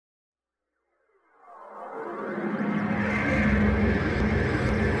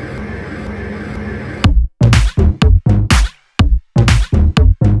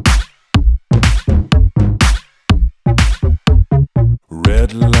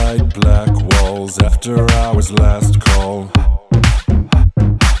light black walls, after hours last call.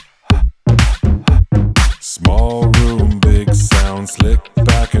 Small room, big sound, slick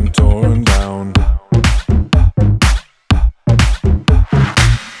back and torn down.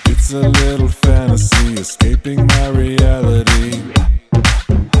 It's a little fantasy, escaping my reality.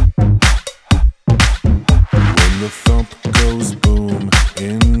 When the thump goes boom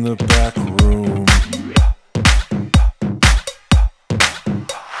in the back room.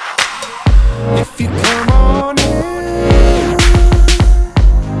 If you come on in,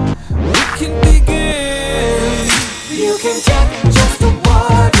 we can begin. You can get just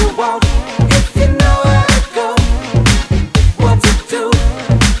what you want if you know where to go, what to do.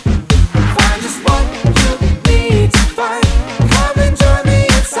 Find just what you need to find. Come and join me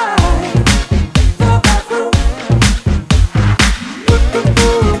inside the backroom.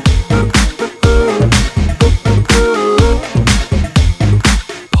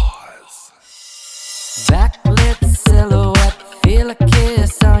 Backlit silhouette, feel a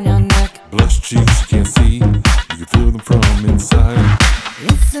kiss on your neck. Blush cheeks you can't see, you can feel them from inside.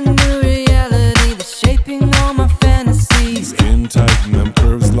 It's a new reality that's shaping all my fantasies. Skin tight and them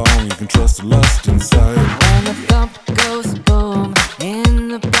curves long, you can trust the lust inside. When the thump goes boom in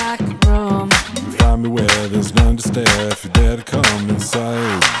the back room. Find me where there's none to stare, if you dare to come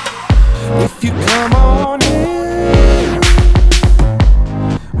inside. If you come on in,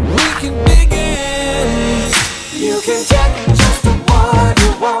 we can begin. You can get just what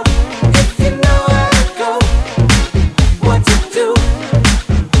you want if you know where to go, what to do.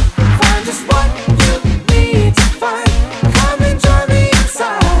 Find just what you need to find. Come and join me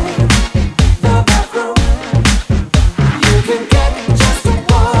inside the backroom. You can get just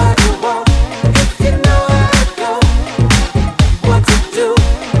what you want if you know where to go, what to do.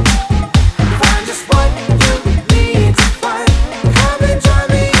 Find just what you need to find. Come and join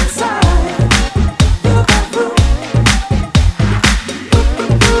me inside the backroom.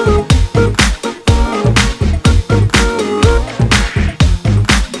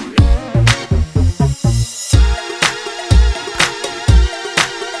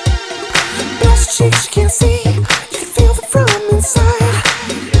 Blush cheeks you can't see, you can feel them from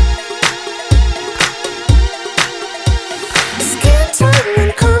inside.